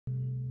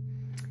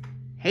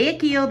Hey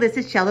Akil, this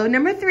is cello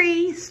number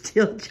 3,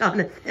 still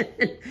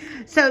Jonathan.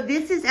 So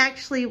this is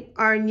actually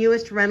our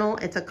newest rental.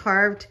 It's a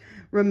carved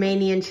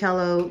Romanian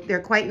cello.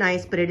 They're quite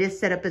nice, but it is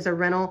set up as a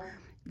rental.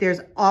 There's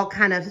all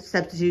kind of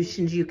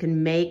substitutions you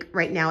can make.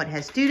 Right now it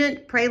has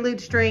student prelude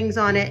strings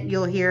on it.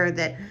 You'll hear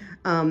that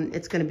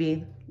it's going to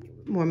be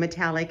more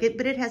metallic,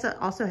 but it has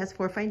also has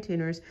 4 fine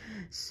tuners.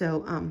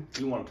 So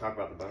you want to talk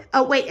about the bow?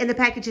 Oh wait, and the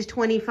package is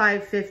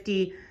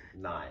 $25.59.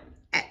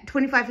 At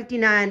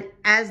 $25.59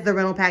 as the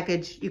rental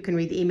package. You can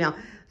read the email.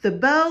 The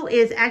bow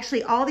is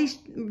actually, all these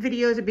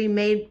videos are being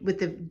made with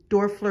the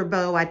Dorfler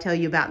bow I tell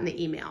you about in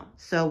the email.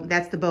 So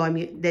that's the bow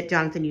that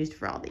Jonathan used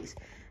for all these.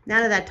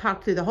 Now that I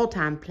talked through the whole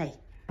time, play.